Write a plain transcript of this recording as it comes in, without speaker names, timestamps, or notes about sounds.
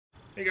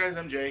Hey guys,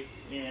 I'm Jay,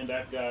 and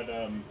I've got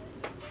a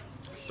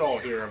stall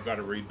here I've got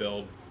to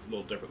rebuild a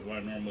little different than what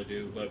I normally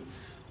do, but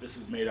this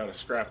is made out of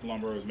scrap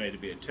lumber. It was made to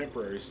be a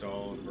temporary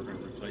stall, and we're going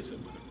to replace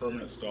it with a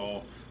permanent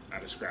stall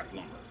out of scrap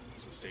lumber,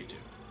 so stay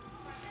tuned.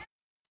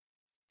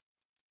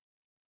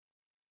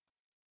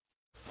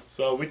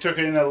 So we took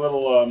in a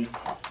little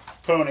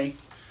pony,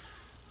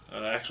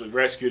 actually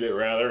rescued it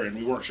rather, and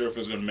we weren't sure if it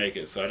was going to make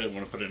it, so I didn't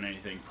want to put in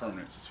anything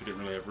permanent since we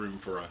didn't really have room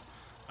for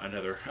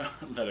another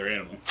another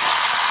animal.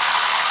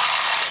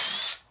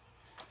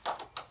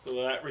 So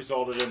that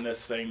resulted in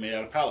this thing made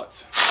out of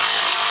pallets.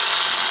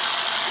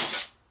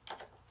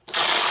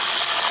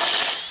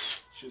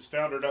 She was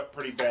foundered up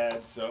pretty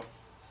bad, so.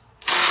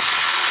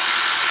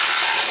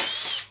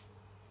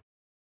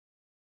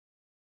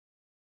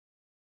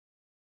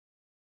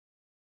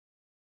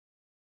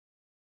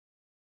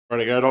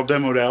 Alright, I got it all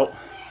demoed out.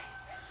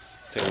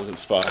 Take a look at the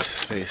spot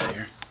space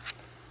here.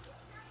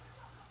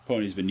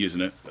 Pony's been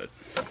using it, but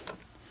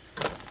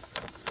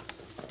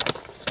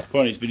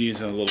Pony's been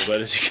using it a little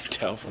bit, as you can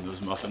tell from those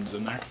muffins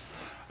in there.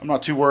 I'm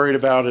not too worried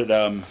about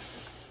it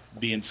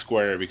being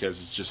square because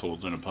it's just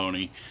holding a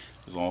pony.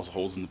 As long as it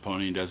holds in the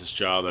pony and does its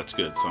job, that's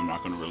good. So I'm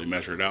not going to really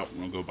measure it out. I'm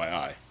going to go by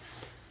eye.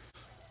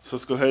 So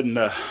let's go ahead and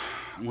I'm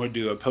going to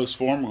do a post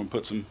form. I'm going to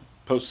put some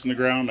posts in the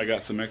ground. I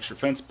got some extra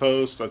fence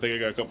posts. I think I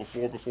got a couple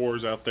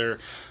 4x4s out there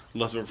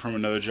left over from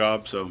another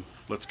job. So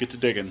let's get to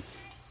digging.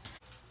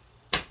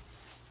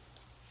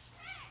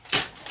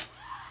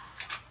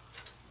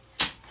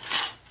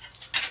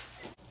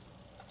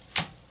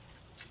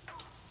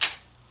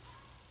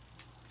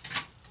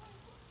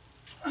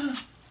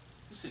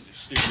 These things are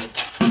stupid.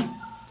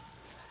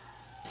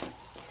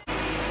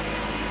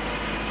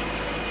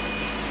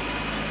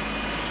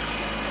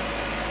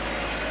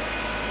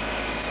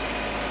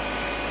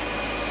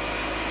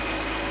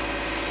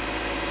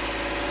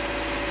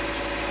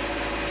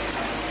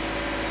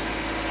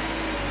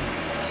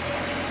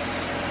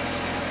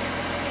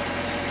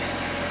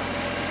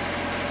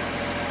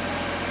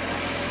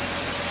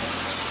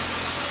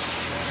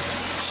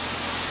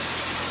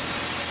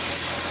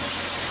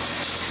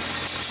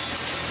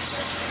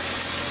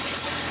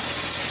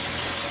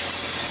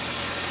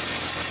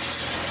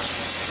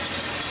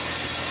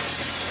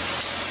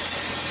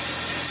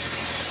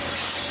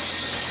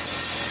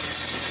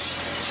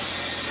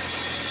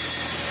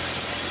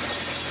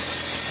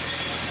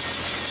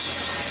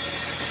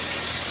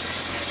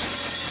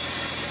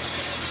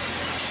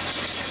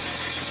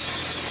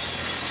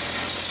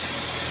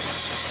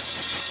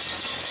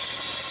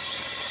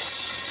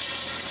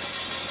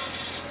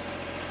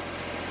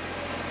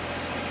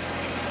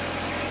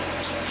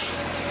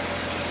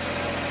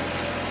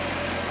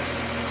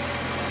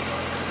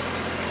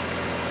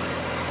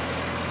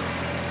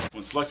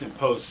 When selecting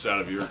posts out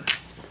of your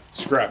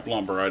scrap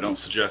lumber, I don't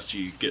suggest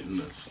you getting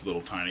this little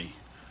tiny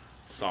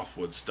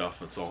softwood stuff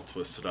that's all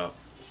twisted up.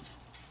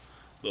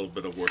 A little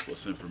bit of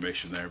worthless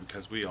information there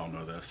because we all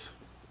know this.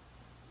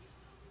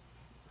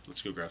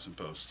 Let's go grab some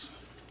posts.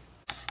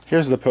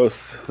 Here's the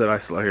posts that I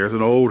saw. Here's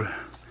an old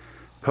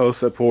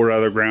post I pulled out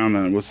of the ground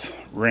and it was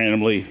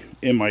randomly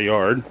in my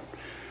yard.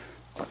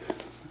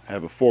 I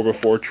have a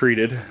 4x4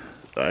 treated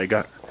that I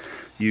got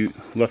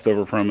left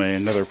over from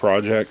another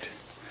project.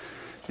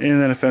 And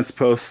then a fence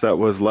post that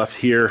was left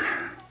here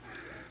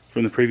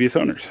from the previous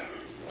owners.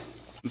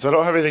 So I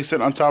don't have anything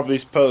sitting on top of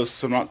these posts,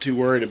 so I'm not too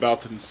worried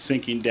about them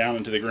sinking down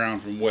into the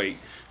ground from weight.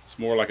 It's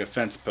more like a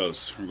fence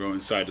post from going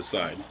side to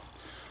side.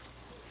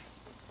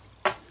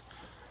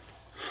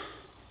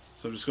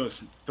 So I'm just going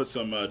to put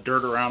some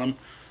dirt around them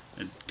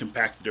and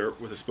compact the dirt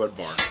with a spud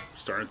bar.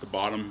 Starting at the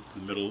bottom,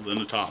 the middle, then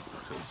the top,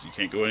 because you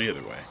can't go any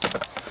other way.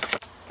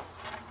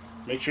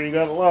 Make sure you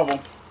got it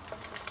level.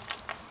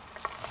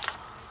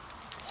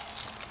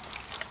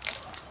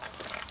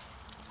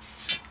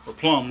 Or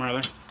plumb,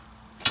 rather.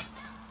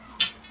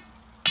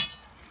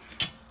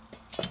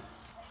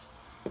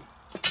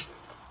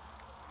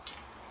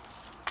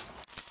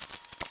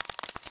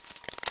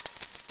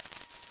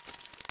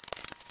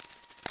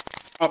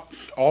 Up,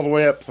 all the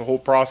way up the whole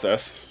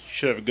process. You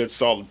should have a good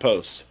solid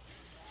post.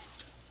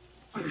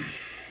 Go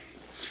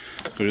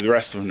do the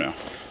rest of them now.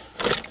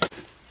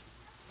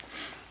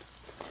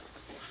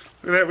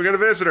 Look at that, we got a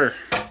visitor.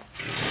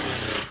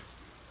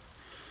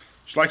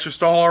 She likes her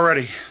stall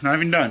already. Not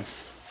even done.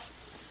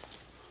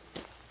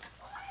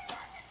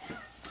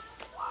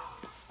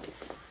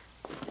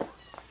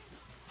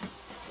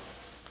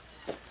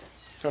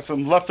 Got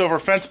some leftover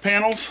fence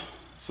panels,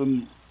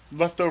 some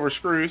leftover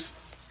screws.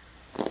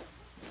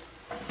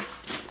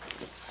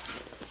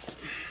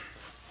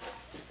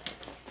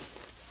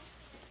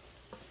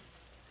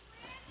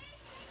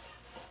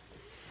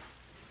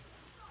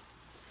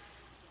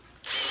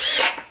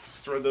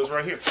 Just throw those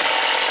right here.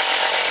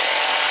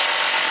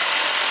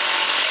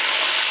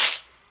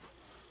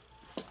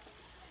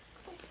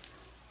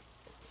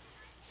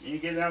 You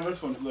ain't getting out of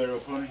this one, little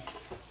pony.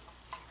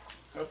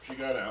 Oh, she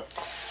got out.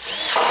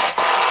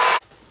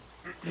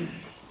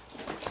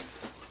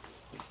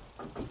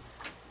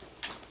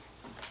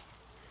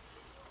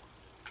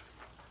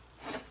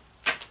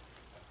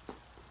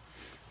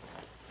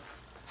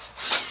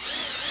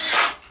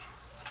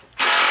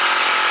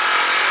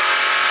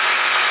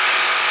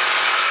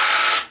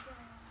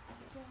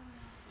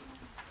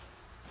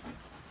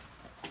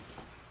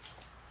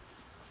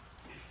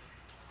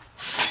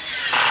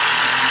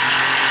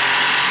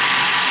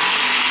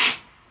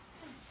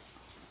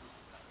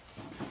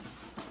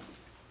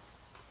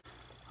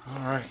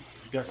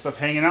 got stuff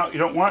hanging out you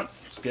don't want,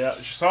 just get out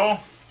your saw,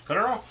 cut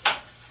her off.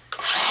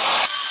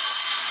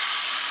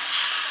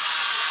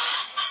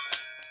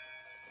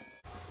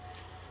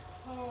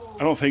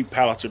 I don't think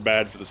pallets are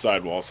bad for the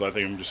sidewall, so I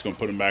think I'm just going to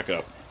put them back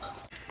up.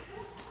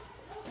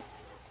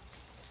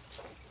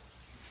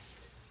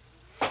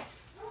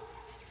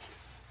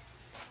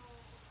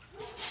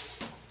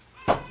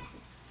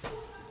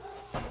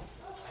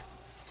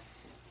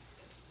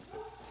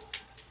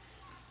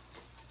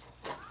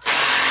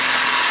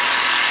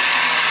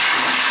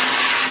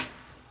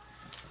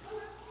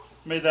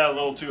 Made that a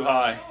little too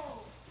high.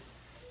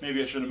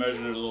 Maybe I should have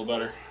measured it a little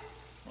better,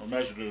 or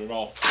measured it at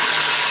all.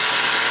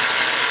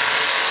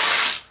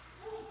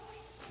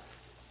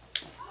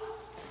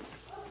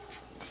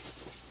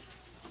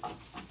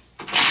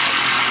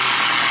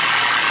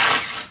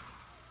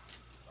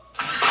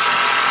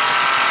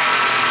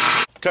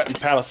 Cutting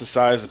pallets the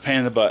size is a pain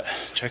in the butt.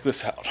 Check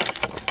this out.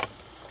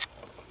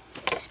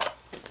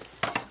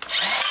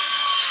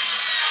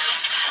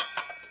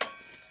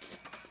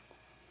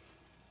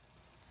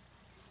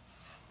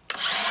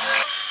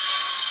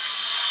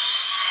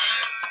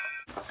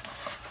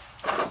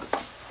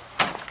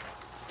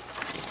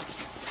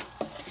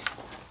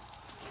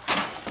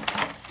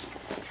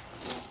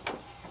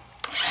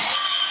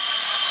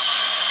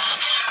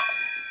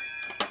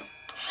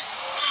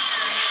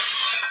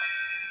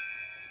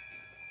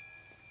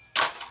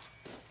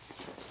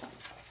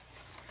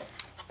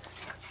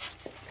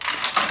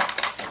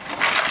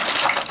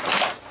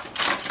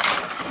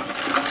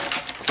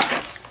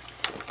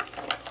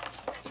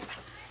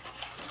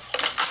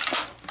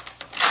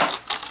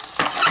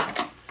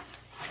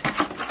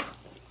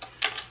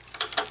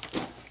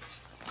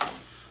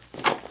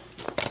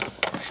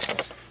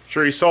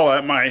 Sure you saw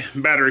that my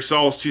battery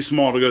saw was too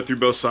small to go through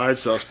both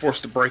sides, so I was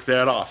forced to break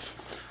that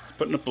off.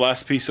 Putting up the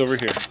last piece over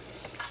here.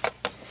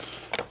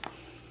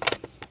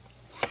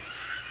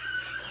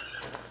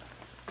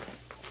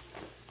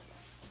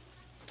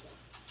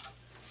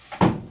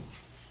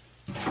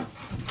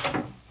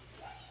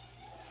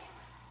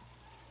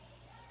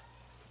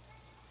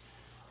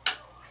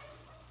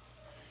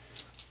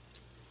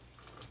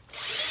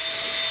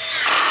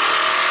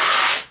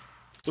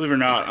 Believe it or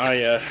not,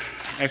 I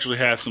actually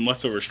have some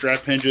leftover strap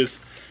hinges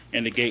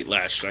and a gate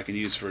latch that I can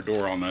use for a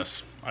door on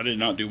this. I did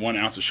not do 1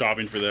 ounce of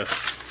shopping for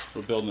this.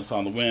 We're building this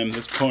on the whim.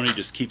 This pony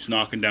just keeps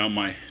knocking down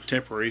my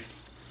temporary,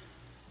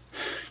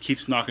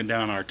 keeps knocking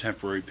down our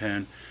temporary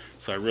pen,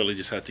 so I really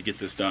just had to get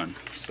this done.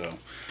 So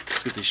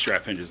let's get these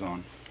strap hinges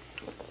on.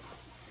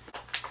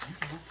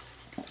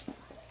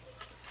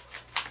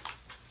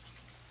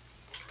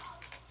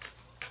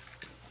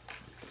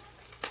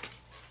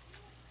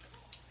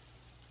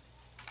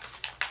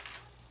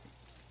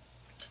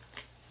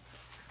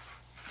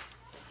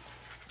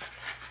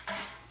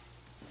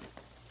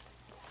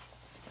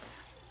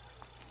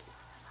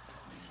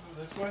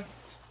 This way?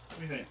 What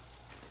do you think?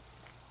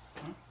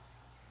 Huh?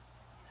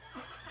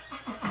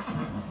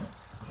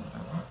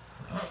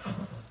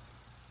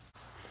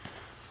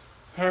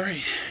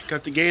 Alright,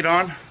 got the gate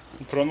on.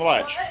 We'll put on the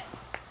latch.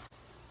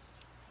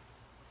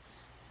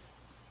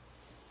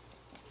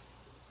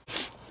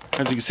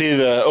 As you can see,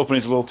 the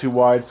opening's a little too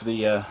wide for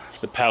the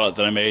pallet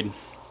that I made.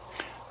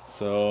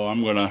 So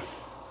I'm gonna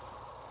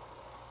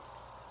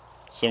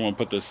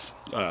put this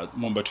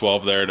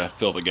 1x12 there to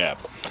fill the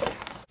gap.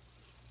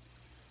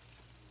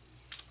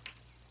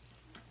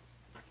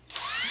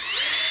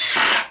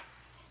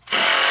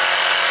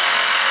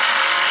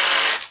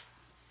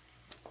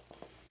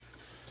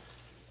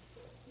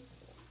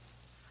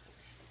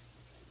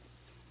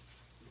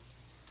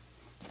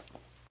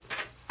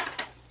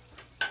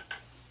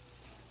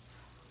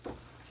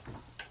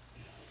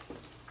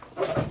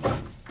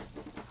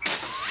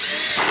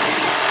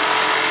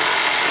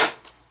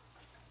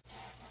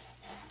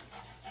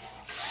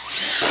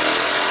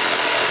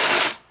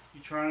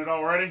 Trying it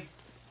already?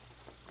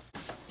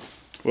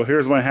 Well,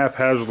 here's my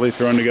haphazardly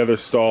thrown together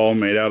stall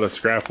made out of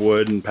scrap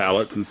wood and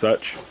pallets and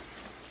such.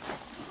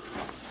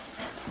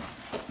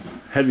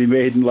 Had to be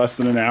made in less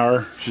than an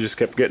hour. She just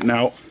kept getting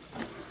out.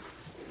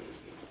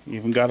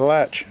 Even got a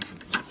latch.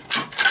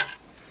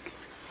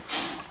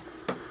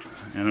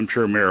 And I'm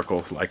sure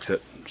Miracle likes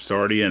it. It's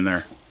already in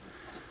there.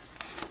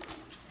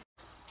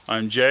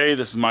 I'm Jay.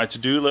 This is my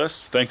to-do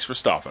list. Thanks for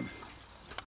stopping.